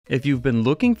If you've been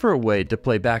looking for a way to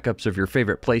play backups of your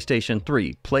favorite PlayStation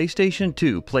 3, PlayStation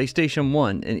 2, PlayStation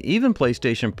 1, and even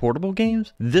PlayStation Portable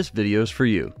games, this video is for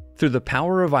you. Through the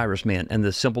power of IRISMAN and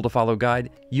this simple-to-follow guide,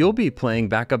 you'll be playing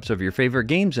backups of your favorite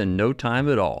games in no time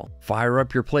at all. Fire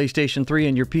up your PlayStation 3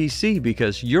 and your PC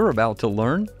because you're about to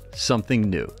learn something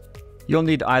new. You'll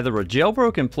need either a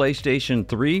jailbroken PlayStation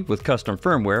 3 with custom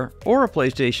firmware or a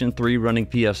PlayStation 3 running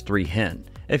PS3 HEN.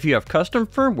 If you have custom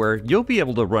firmware, you'll be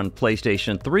able to run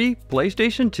PlayStation 3,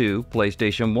 PlayStation 2,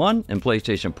 PlayStation 1, and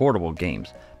PlayStation Portable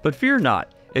games. But fear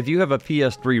not, if you have a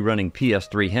PS3 running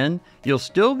PS3 HEN, you'll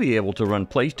still be able to run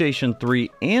PlayStation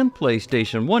 3 and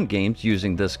PlayStation 1 games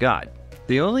using this guide.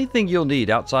 The only thing you'll need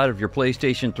outside of your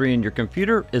PlayStation 3 and your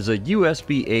computer is a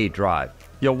USB-A drive.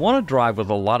 You'll want a drive with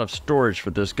a lot of storage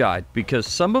for this guide because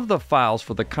some of the files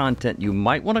for the content you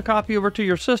might want to copy over to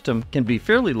your system can be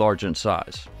fairly large in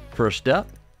size. First step,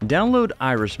 download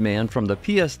IRISMAN from the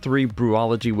PS3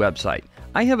 Brewology website.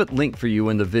 I have it linked for you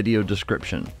in the video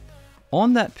description.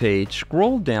 On that page,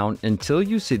 scroll down until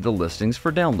you see the listings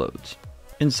for downloads.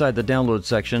 Inside the download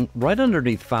section, right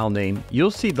underneath file name, you'll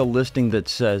see the listing that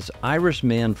says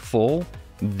IRISMAN Full.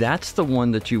 That's the one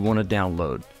that you want to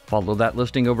download. Follow that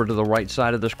listing over to the right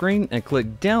side of the screen and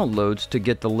click Downloads to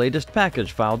get the latest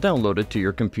package file downloaded to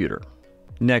your computer.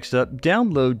 Next up,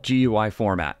 download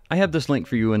GUIFormat. I have this link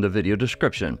for you in the video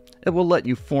description. It will let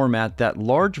you format that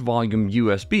large volume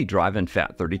USB drive in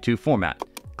FAT32 format.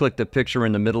 Click the picture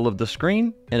in the middle of the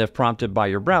screen, and if prompted by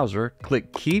your browser,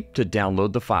 click Keep to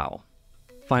download the file.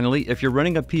 Finally, if you're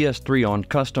running a PS3 on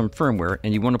custom firmware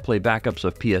and you want to play backups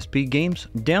of PSP games,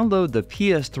 download the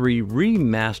PS3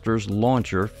 Remasters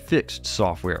Launcher Fixed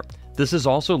software. This is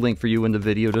also linked for you in the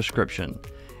video description.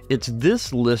 It's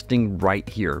this listing right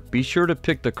here. Be sure to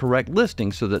pick the correct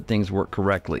listing so that things work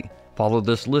correctly. Follow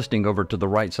this listing over to the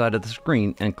right side of the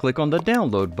screen and click on the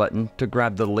download button to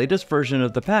grab the latest version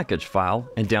of the package file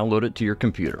and download it to your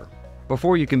computer.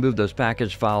 Before you can move those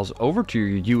package files over to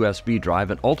your USB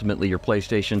drive and ultimately your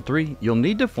PlayStation 3, you'll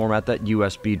need to format that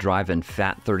USB drive in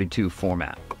FAT32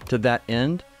 format. To that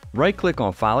end, right-click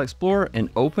on File Explorer and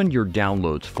open your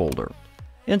Downloads folder.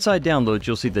 Inside Downloads,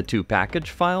 you'll see the two package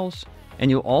files, and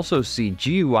you'll also see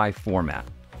GUIFormat.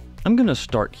 I'm going to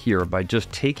start here by just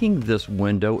taking this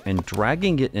window and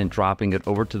dragging it and dropping it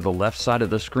over to the left side of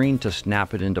the screen to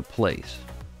snap it into place.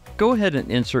 Go ahead and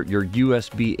insert your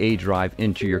USB-A drive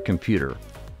into your computer.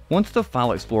 Once the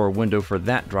File Explorer window for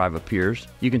that drive appears,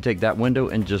 you can take that window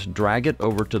and just drag it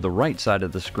over to the right side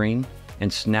of the screen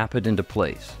and snap it into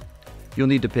place. You'll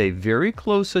need to pay very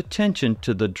close attention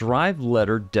to the drive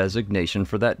letter designation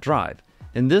for that drive.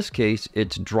 In this case,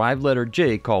 it's drive letter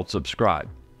J called subscribe.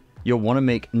 You'll want to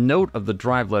make note of the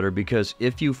drive letter because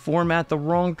if you format the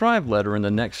wrong drive letter in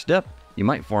the next step, you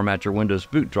might format your Windows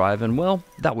boot drive and well,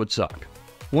 that would suck.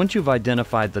 Once you've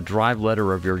identified the drive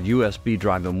letter of your USB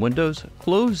drive in Windows,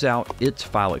 close out its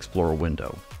File Explorer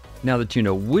window. Now that you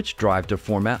know which drive to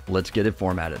format, let's get it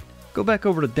formatted. Go back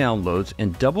over to Downloads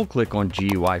and double click on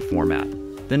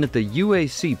GUIFormat. Then at the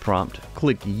UAC prompt,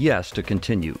 click Yes to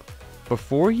continue.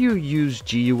 Before you use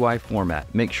GUIFormat,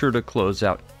 make sure to close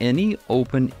out any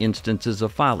open instances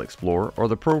of File Explorer or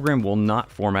the program will not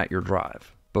format your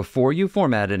drive. Before you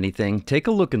format anything, take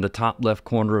a look in the top left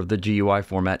corner of the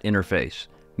GUIFormat interface.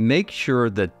 Make sure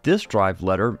that this drive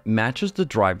letter matches the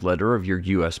drive letter of your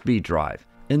USB drive.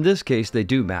 In this case, they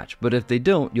do match, but if they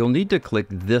don't, you'll need to click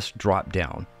this drop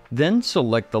down. Then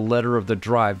select the letter of the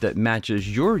drive that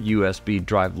matches your USB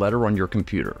drive letter on your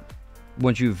computer.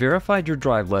 Once you've verified your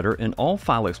drive letter and all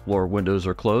File Explorer windows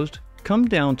are closed, come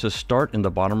down to Start in the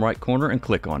bottom right corner and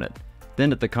click on it.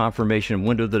 Then at the confirmation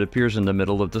window that appears in the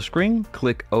middle of the screen,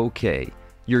 click OK.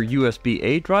 Your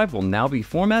USB-A drive will now be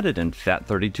formatted in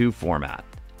FAT32 format.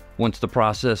 Once the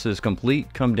process is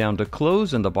complete, come down to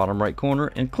Close in the bottom right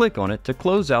corner and click on it to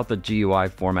close out the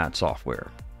GUIFormat software.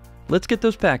 Let's get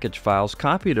those package files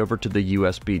copied over to the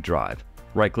USB drive.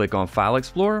 Right-click on File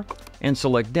Explorer and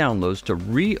select Downloads to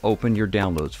reopen your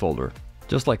Downloads folder.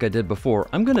 Just like I did before,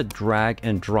 I'm going to drag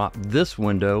and drop this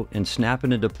window and snap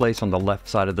it into place on the left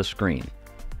side of the screen.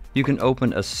 You can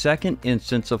open a second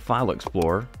instance of File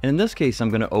Explorer, and in this case I'm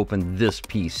going to open this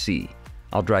PC.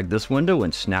 I'll drag this window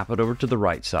and snap it over to the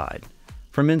right side.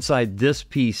 From inside this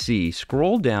PC,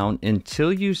 scroll down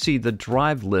until you see the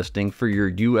drive listing for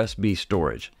your USB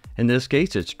storage. In this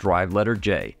case, it's drive letter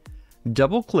J.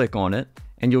 Double-click on it,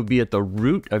 and you'll be at the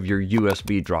root of your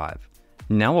USB drive.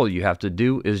 Now all you have to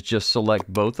do is just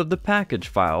select both of the package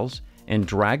files and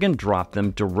drag and drop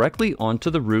them directly onto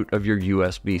the root of your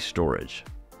USB storage.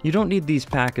 You don't need these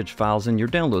package files in your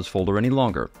Downloads folder any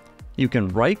longer. You can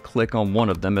right-click on one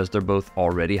of them as they're both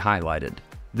already highlighted.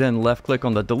 Then left-click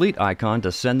on the delete icon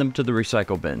to send them to the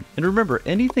recycle bin. And remember,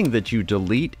 anything that you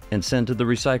delete and send to the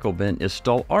recycle bin is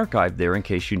still archived there in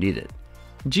case you need it.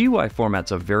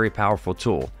 GUIFormat's a very powerful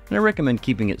tool, and I recommend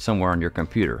keeping it somewhere on your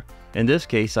computer. In this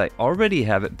case, I already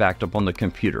have it backed up on the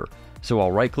computer, so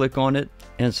I'll right-click on it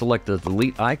and select the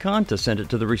delete icon to send it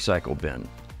to the recycle bin.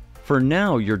 For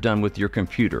now, you're done with your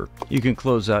computer. You can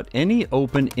close out any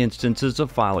open instances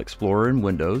of File Explorer in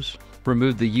Windows,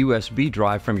 remove the USB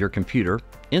drive from your computer,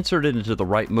 insert it into the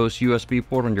rightmost USB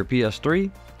port on your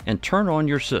PS3, and turn on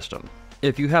your system.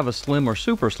 If you have a slim or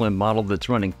super slim model that's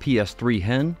running PS3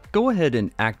 HEN, go ahead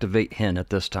and activate HEN at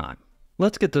this time.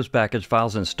 Let's get those package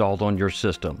files installed on your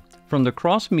system. From the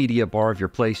cross-media bar of your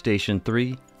PlayStation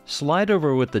 3, slide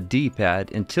over with the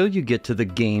D-pad until you get to the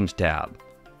Games tab.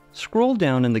 Scroll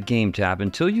down in the Game tab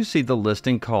until you see the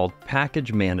listing called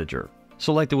Package Manager.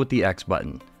 Select it with the X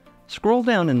button. Scroll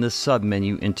down in this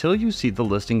sub-menu until you see the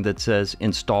listing that says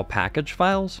Install Package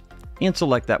Files, and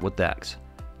select that with X.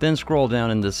 Then scroll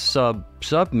down in this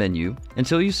sub-menu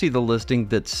until you see the listing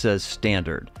that says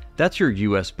Standard. That's your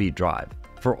USB drive.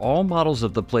 For all models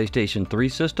of the PlayStation 3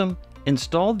 system,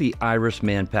 install the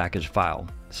IRISMAN package file.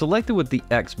 Select it with the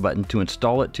X button to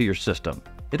install it to your system.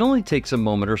 It only takes a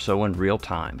moment or so in real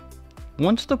time.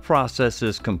 Once the process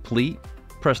is complete,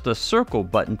 press the circle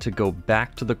button to go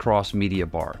back to the cross-media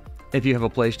bar. If you have a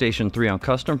PlayStation 3 on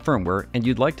custom firmware and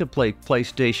you'd like to play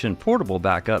PlayStation Portable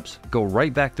backups, go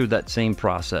right back through that same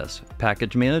process.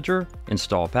 Package Manager,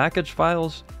 Install Package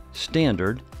Files,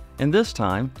 Standard, and this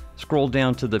time, scroll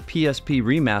down to the PSP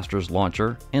Remasters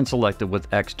launcher and select it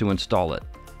with X to install it.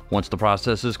 Once the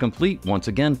process is complete, once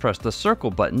again press the circle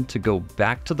button to go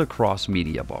back to the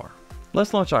cross-media bar.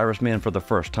 Let's launch IRISMAN for the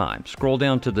first time. Scroll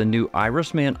down to the new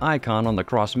IRISMAN icon on the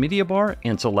cross-media bar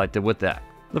and select it with that.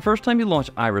 The first time you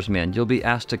launch IRISMAN, you'll be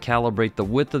asked to calibrate the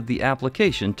width of the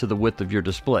application to the width of your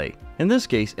display. In this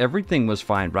case, everything was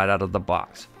fine right out of the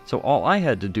box, so all I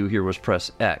had to do here was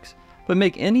press X. But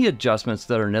make any adjustments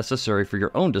that are necessary for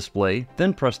your own display,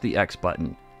 then press the X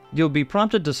button. You'll be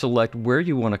prompted to select where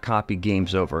you want to copy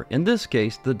games over. In this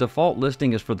case, the default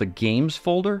listing is for the Games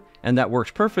folder, and that works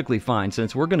perfectly fine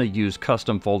since we're going to use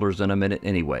custom folders in a minute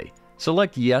anyway.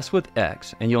 Select Yes with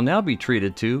X, and you'll now be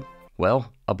treated to,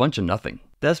 well, a bunch of nothing.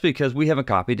 That's because we haven't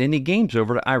copied any games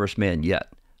over to IRISMAN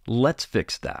yet. Let's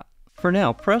fix that. For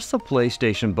now, press the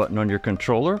PlayStation button on your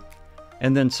controller,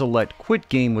 and then select Quit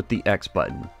Game with the X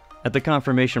button. At the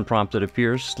confirmation prompt that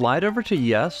appears, slide over to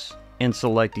Yes, and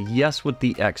select Yes with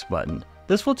the X button.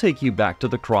 This will take you back to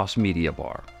the cross-media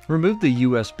bar. Remove the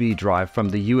USB drive from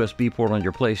the USB port on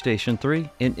your PlayStation 3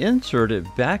 and insert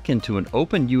it back into an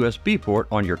open USB port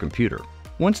on your computer.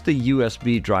 Once the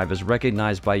USB drive is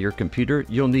recognized by your computer,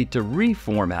 you'll need to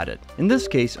reformat it. In this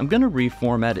case, I'm going to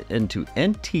reformat it into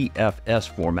NTFS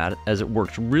format as it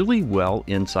works really well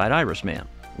inside IRISMAN.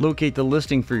 Locate the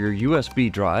listing for your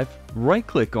USB drive,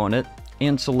 right-click on it,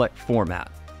 and select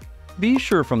Format. Be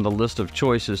sure from the list of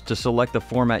choices to select the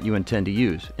format you intend to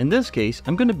use. In this case,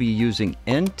 I'm going to be using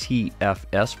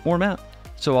NTFS format,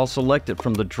 so I'll select it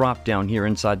from the drop-down here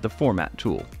inside the Format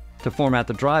tool. To format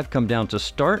the drive, come down to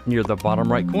Start near the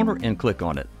bottom right corner and click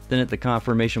on it. Then at the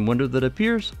confirmation window that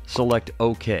appears, select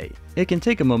OK. It can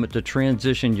take a moment to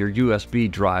transition your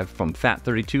USB drive from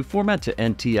FAT32 format to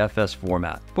NTFS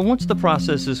format. But once the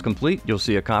process is complete, you'll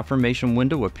see a confirmation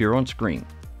window appear on screen.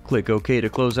 Click OK to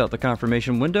close out the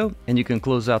confirmation window, and you can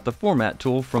close out the Format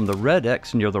tool from the red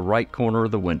X near the right corner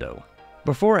of the window.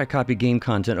 Before I copy game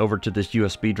content over to this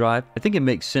USB drive, I think it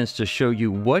makes sense to show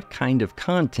you what kind of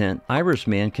content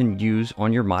IRISMAN can use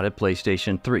on your modded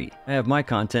PlayStation 3. I have my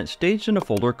content staged in a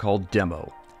folder called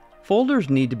Demo. Folders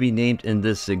need to be named in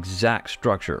this exact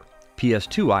structure: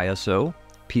 PS2 ISO,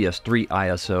 PS3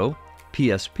 ISO,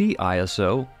 PSP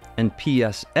ISO, and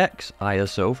PSX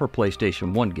ISO for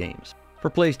PlayStation 1 games.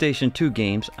 For PlayStation 2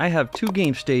 games, I have 2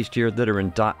 games staged here that are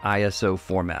in .iso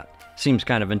format. Seems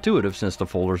kind of intuitive since the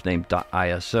folder's named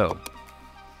 .iso.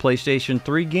 PlayStation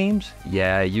 3 games?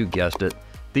 Yeah, you guessed it.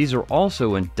 These are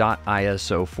also in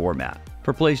 .iso format.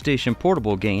 For PlayStation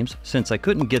Portable games, since I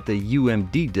couldn't get the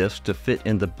UMD disc to fit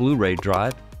in the Blu-ray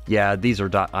drive, yeah, these are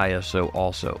 .iso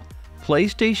also.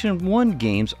 PlayStation 1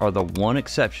 games are the one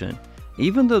exception.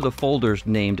 Even though the folder's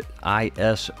named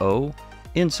ISO,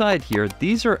 inside here,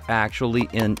 these are actually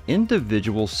in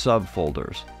individual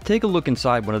subfolders. Take a look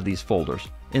inside one of these folders.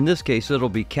 In this case, it'll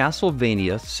be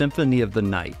Castlevania Symphony of the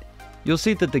Night. You'll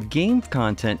see that the game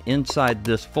content inside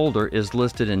this folder is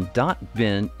listed in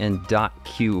 .bin and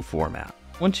 .q format.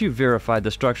 Once you've verified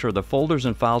the structure of the folders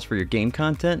and files for your game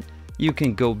content, you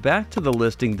can go back to the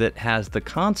listing that has the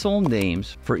console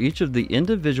names for each of the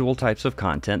individual types of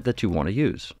content that you want to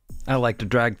use. I like to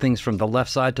drag things from the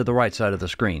left side to the right side of the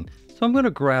screen. So I'm going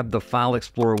to grab the File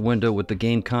Explorer window with the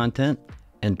game content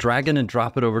and drag it and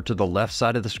drop it over to the left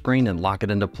side of the screen and lock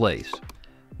it into place.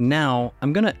 Now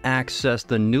I'm going to access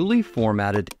the newly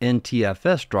formatted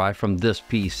NTFS drive from this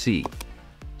PC.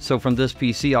 So from this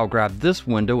PC, I'll grab this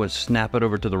window and snap it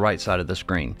over to the right side of the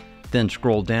screen. Then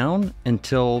scroll down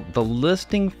until the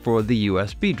listing for the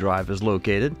USB drive is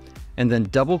located, and then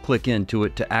double click into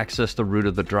it to access the root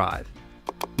of the drive.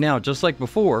 Now, just like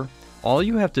before, all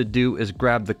you have to do is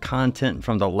grab the content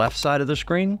from the left side of the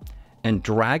screen and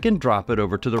drag and drop it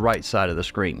over to the right side of the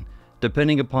screen.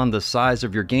 Depending upon the size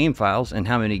of your game files and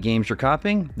how many games you're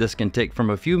copying, this can take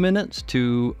from a few minutes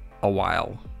to a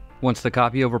while. Once the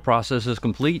copy over process is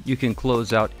complete, you can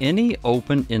close out any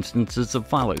open instances of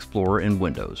File Explorer in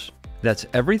Windows. That's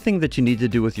everything that you need to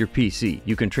do with your PC.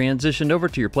 You can transition over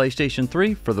to your PlayStation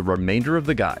 3 for the remainder of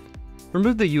the guide.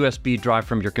 Remove the USB drive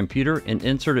from your computer and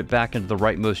insert it back into the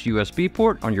rightmost USB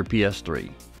port on your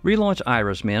PS3. Relaunch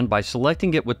IRISMAN by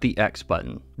selecting it with the X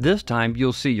button. This time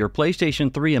you'll see your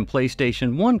PlayStation 3 and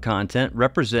PlayStation 1 content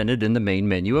represented in the main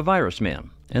menu of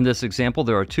IRISMAN. In this example,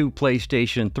 there are 2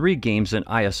 PlayStation 3 games in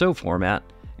ISO format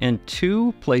and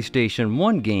 2 PlayStation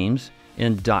 1 games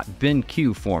in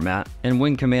 .binq format, and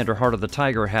Wing Commander Heart of the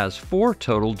Tiger has 4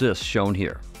 total discs shown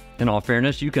here. In all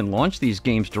fairness, you can launch these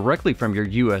games directly from your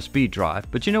USB drive,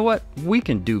 but you know what? We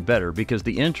can do better because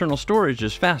the internal storage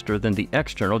is faster than the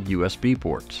external USB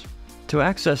ports. To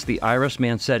access the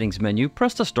IRISMAN settings menu,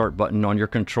 press the Start button on your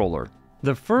controller.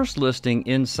 The first listing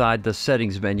inside the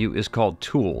settings menu is called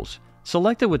Tools.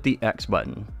 Select it with the X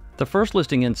button. The first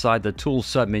listing inside the Tools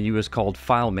submenu is called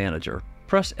File Manager.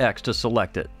 Press X to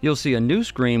select it. You'll see a new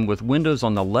screen with windows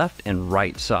on the left and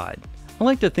right side. I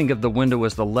like to think of the window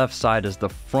as the left side as the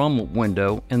From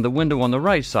window and the window on the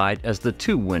right side as the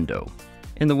To window.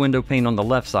 In the window pane on the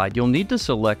left side, you'll need to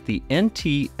select the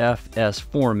NTFS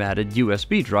formatted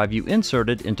USB drive you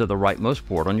inserted into the rightmost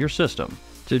port on your system.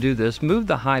 To do this, move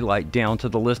the highlight down to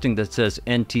the listing that says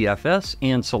NTFS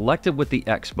and select it with the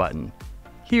X button.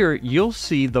 Here, you'll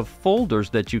see the folders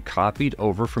that you copied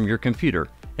over from your computer.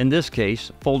 In this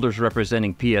case, folders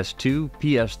representing PS2,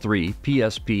 PS3,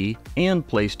 PSP, and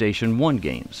PlayStation 1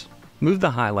 games. Move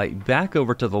the highlight back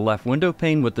over to the left window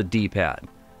pane with the D-pad.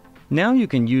 Now you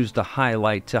can use the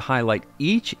highlight to highlight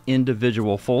each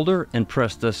individual folder and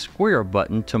press the square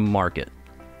button to mark it.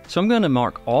 So I'm going to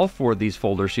mark all 4 of these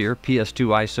folders here: PS2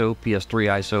 ISO,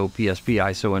 PS3 ISO, PSP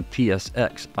ISO, and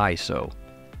PSX ISO.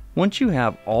 Once you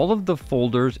have all of the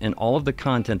folders and all of the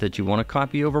content that you want to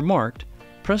copy over marked,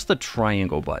 press the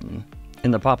triangle button.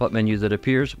 In the pop-up menu that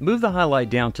appears, move the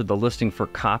highlight down to the listing for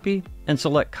Copy and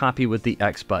select Copy with the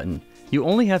X button. You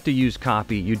only have to use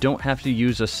Copy, you don't have to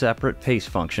use a separate paste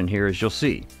function here, as you'll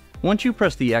see. Once you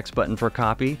press the X button for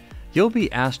Copy, you'll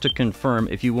be asked to confirm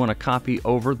if you want to copy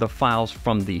over the files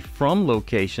from the From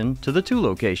location to the To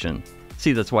location.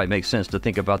 See, that's why it makes sense to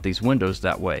think about these windows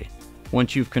that way.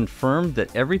 Once you've confirmed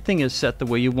that everything is set the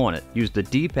way you want it, use the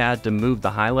D-pad to move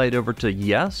the highlight over to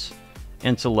Yes,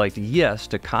 and select Yes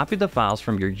to copy the files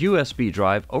from your USB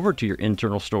drive over to your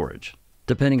internal storage.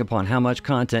 Depending upon how much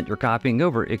content you're copying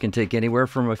over, it can take anywhere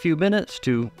from a few minutes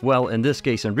to, well, in this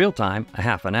case in real time, a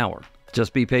half an hour.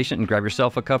 Just be patient and grab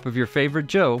yourself a cup of your favorite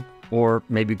Joe, or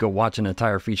maybe go watch an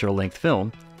entire feature-length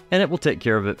film, and it will take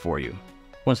care of it for you.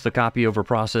 Once the copy over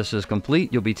process is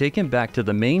complete, you'll be taken back to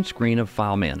the main screen of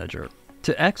File Manager.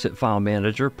 To exit File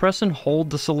Manager, press and hold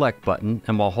the Select button,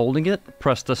 and while holding it,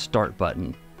 press the Start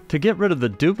button. To get rid of the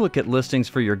duplicate listings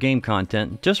for your game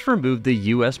content, just remove the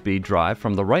USB drive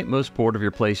from the rightmost port of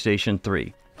your PlayStation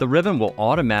 3. The ribbon will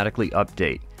automatically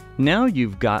update. Now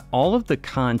you've got all of the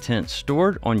content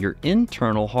stored on your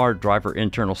internal hard drive or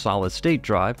internal solid state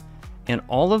drive, and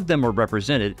all of them are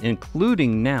represented,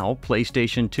 including now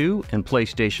PlayStation 2 and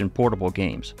PlayStation Portable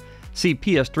games. See,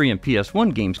 PS3 and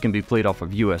PS1 games can be played off of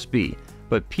USB,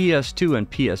 but PS2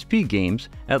 and PSP games,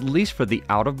 at least for the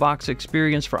out-of-box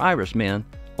experience for IRISMAN,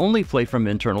 only play from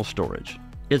internal storage.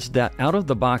 It's that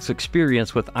out-of-the-box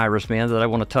experience with IRISMAN that I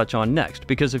want to touch on next,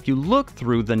 because if you look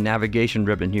through the navigation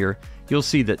ribbon here, you'll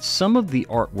see that some of the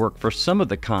artwork for some of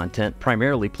the content,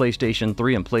 primarily PlayStation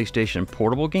 3 and PlayStation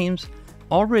Portable games,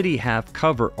 already have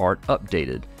cover art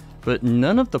updated, but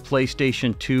none of the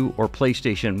PlayStation 2 or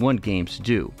PlayStation 1 games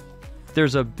do.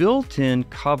 There's a built-in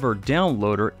cover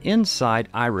downloader inside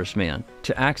IRISMAN.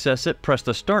 To access it, press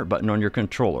the Start button on your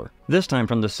controller. This time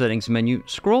from the Settings menu,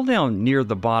 scroll down near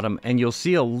the bottom and you'll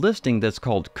see a listing that's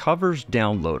called Covers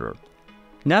Downloader.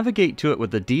 Navigate to it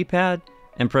with the D-pad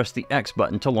and press the X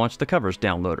button to launch the Covers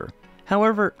Downloader.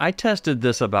 However, I tested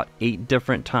this about 8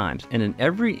 different times, and in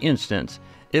every instance,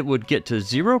 it would get to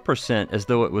 0% as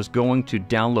though it was going to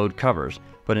download covers,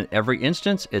 but in every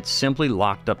instance, it simply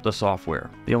locked up the software.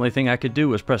 The only thing I could do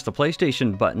was press the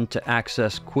PlayStation button to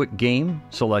access Quick Game,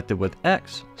 selected with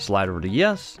X, slide over to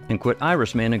Yes, and quit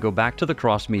IRISMAN and go back to the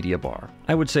cross-media bar.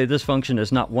 I would say this function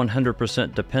is not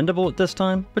 100% dependable at this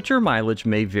time, but your mileage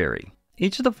may vary.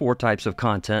 Each of the 4 types of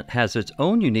content has its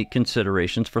own unique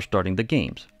considerations for starting the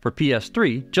games. For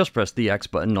PS3, just press the X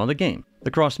button on the game.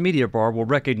 The cross-media bar will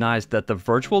recognize that the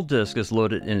virtual disk is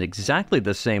loaded in exactly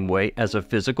the same way as a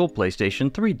physical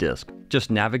PlayStation 3 disk. Just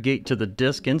navigate to the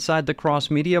disk inside the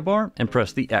cross-media bar and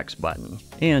press the X button.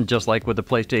 And just like with the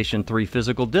PlayStation 3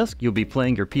 physical disk, you'll be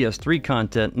playing your PS3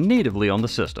 content natively on the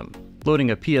system. Loading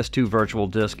a PS2 virtual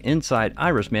disk inside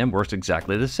IRISMAN works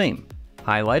exactly the same.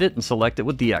 Highlight it and select it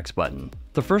with the X button.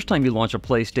 The first time you launch a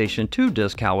PlayStation 2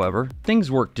 disc, however,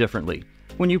 things work differently.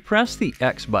 When you press the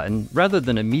X button, rather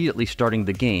than immediately starting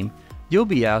the game, you'll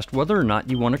be asked whether or not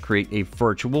you want to create a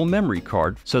virtual memory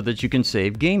card so that you can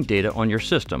save game data on your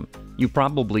system. You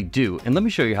probably do, and let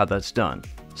me show you how that's done.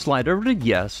 Slide over to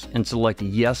Yes and select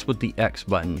Yes with the X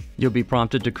button. You'll be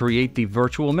prompted to create the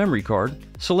virtual memory card.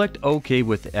 Select OK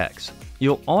with X.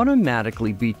 You'll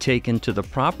automatically be taken to the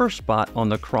proper spot on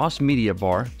the cross-media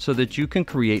bar so that you can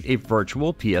create a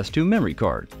virtual PS2 memory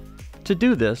card. To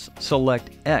do this,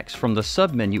 select X from the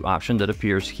submenu option that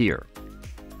appears here.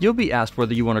 You'll be asked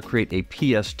whether you want to create a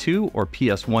PS2 or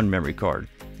PS1 memory card.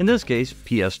 In this case,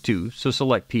 PS2, so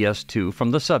select PS2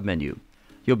 from the submenu.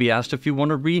 You'll be asked if you want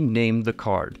to rename the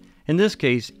card. In this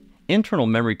case, internal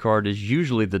memory card is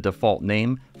usually the default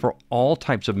name for all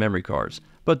types of memory cards,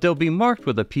 but they'll be marked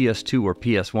with a PS2 or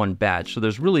PS1 badge, so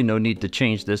there's really no need to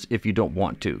change this if you don't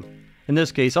want to. In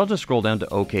this case, I'll just scroll down to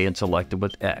OK and select it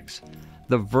with X.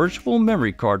 The virtual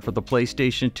memory card for the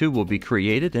PlayStation 2 will be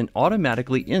created and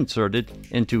automatically inserted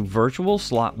into Virtual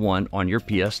Slot 1 on your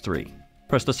PS3.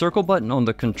 Press the circle button on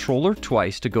the controller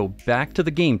twice to go back to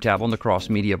the Game tab on the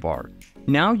cross-media bar.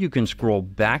 Now you can scroll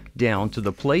back down to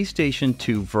the PlayStation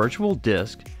 2 virtual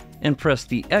disk and press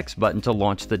the X button to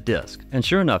launch the disk. And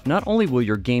sure enough, not only will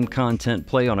your game content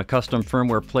play on a custom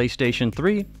firmware PlayStation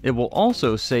 3, it will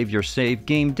also save your saved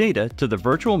game data to the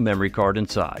virtual memory card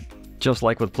inside. Just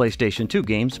like with PlayStation 2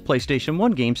 games, PlayStation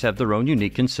 1 games have their own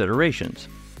unique considerations.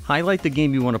 Highlight the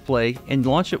game you want to play and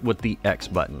launch it with the X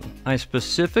button. I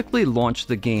specifically launched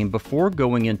the game before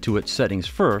going into its settings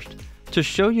first to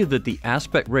show you that the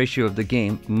aspect ratio of the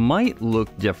game might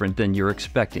look different than you're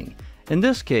expecting. In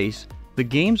this case, the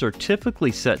games are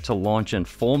typically set to launch in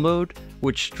full mode,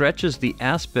 which stretches the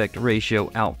aspect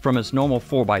ratio out from its normal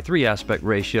 4:3 aspect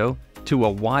ratio to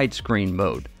a widescreen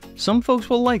mode. Some folks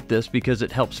will like this because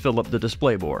it helps fill up the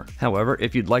display more. However,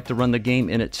 if you'd like to run the game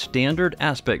in its standard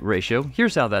aspect ratio,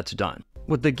 here's how that's done.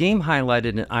 With the game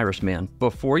highlighted in IRISMAN,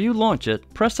 before you launch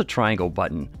it, press the triangle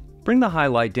button. Bring the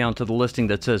highlight down to the listing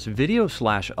that says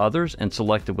Video/Others and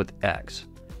select it with X.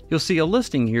 You'll see a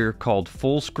listing here called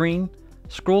Full Screen.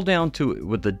 Scroll down to it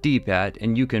with the D-pad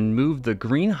and you can move the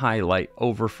green highlight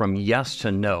over from Yes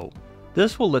to No.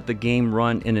 This will let the game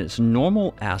run in its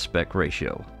normal aspect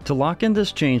ratio. To lock in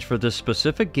this change for this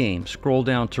specific game, scroll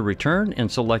down to Return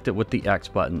and select it with the X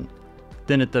button.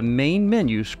 Then at the main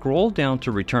menu, scroll down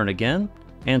to Return again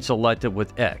and select it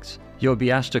with X. You'll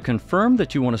be asked to confirm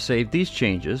that you want to save these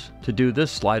changes. To do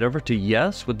this, slide over to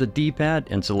Yes with the D-pad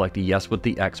and select Yes with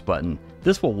the X button.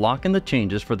 This will lock in the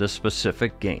changes for this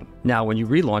specific game. Now when you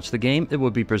relaunch the game, it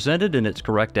will be presented in its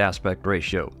correct aspect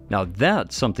ratio. Now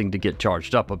that's something to get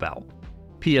charged up about.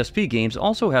 PSP games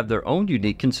also have their own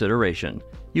unique consideration.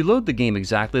 You load the game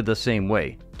exactly the same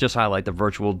way. Just highlight the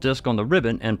virtual disk on the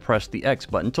ribbon and press the X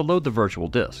button to load the virtual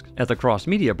disk. At the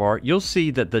cross-media bar, you'll see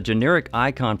that the generic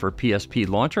icon for PSP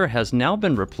Launcher has now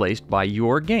been replaced by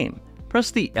your game.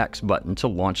 Press the X button to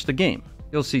launch the game.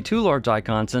 You'll see 2 large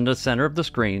icons in the center of the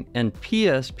screen and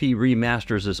PSP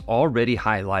Remasters is already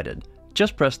highlighted.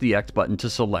 Just press the X button to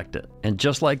select it. And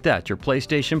just like that, your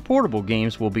PlayStation Portable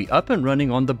games will be up and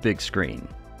running on the big screen.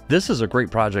 This is a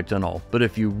great project and all, but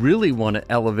if you really want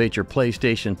to elevate your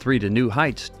PlayStation 3 to new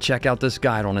heights, check out this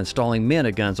guide on installing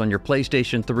mana guns on your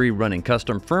PlayStation 3 running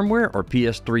custom firmware or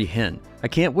PS3 HIN. I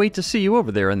can't wait to see you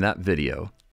over there in that video.